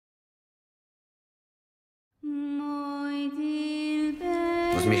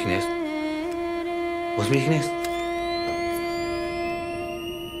Was mich nicht. Was mich nicht.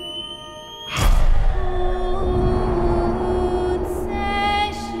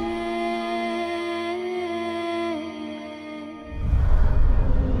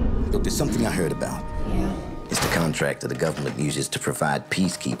 Look, there's something I heard about. Yeah. It's the contract that the government uses to provide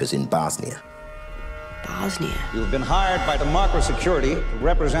peacekeepers in Bosnia. Bosnia. You've been hired by Democracy Security to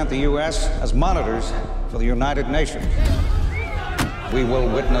represent the U.S. as monitors for the United Nations. We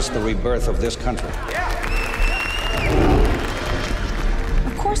will witness the rebirth of this country.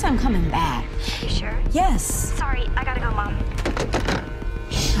 Of course I'm coming back. You sure? Yes. Sorry, I gotta go, Mom.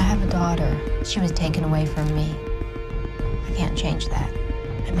 I have a daughter. She was taken away from me. I can't change that.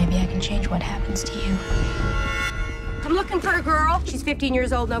 But maybe I can change what happens to you. I'm looking for a girl. She's 15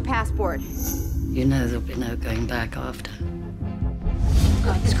 years old, no passport. You know there'll be no going back after.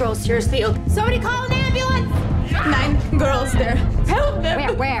 God, this girl's seriously ill. Somebody call an ambulance! 9 girls there. Help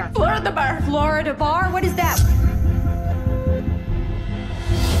them! Where? Florida bar. Florida bar? What is that?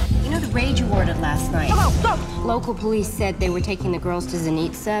 You know the raid you ordered last night? Go, go! Local police said they were taking the girls to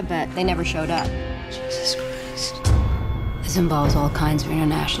Zenica, but they never showed up. Jesus Christ. This involves all kinds of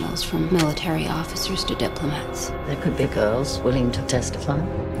internationals, from military officers to diplomats. There could be girls willing to testify.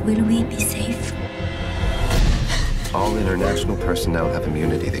 Will we be safe? All international personnel have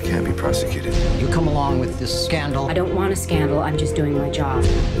immunity. They can't be prosecuted. You come along with this scandal. I don't want a scandal, I'm just doing my job.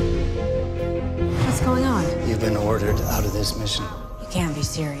 What's going on? You've been ordered out of this mission. You can't be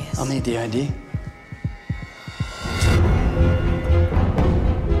serious. I'll need the ID.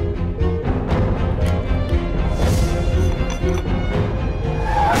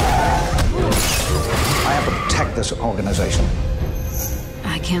 I have to protect this organization.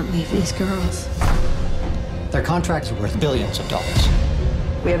 I can't leave these girls. Their contracts are worth billions of dollars.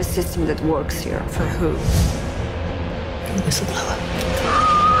 We have a system that works here. For who? Whistleblower.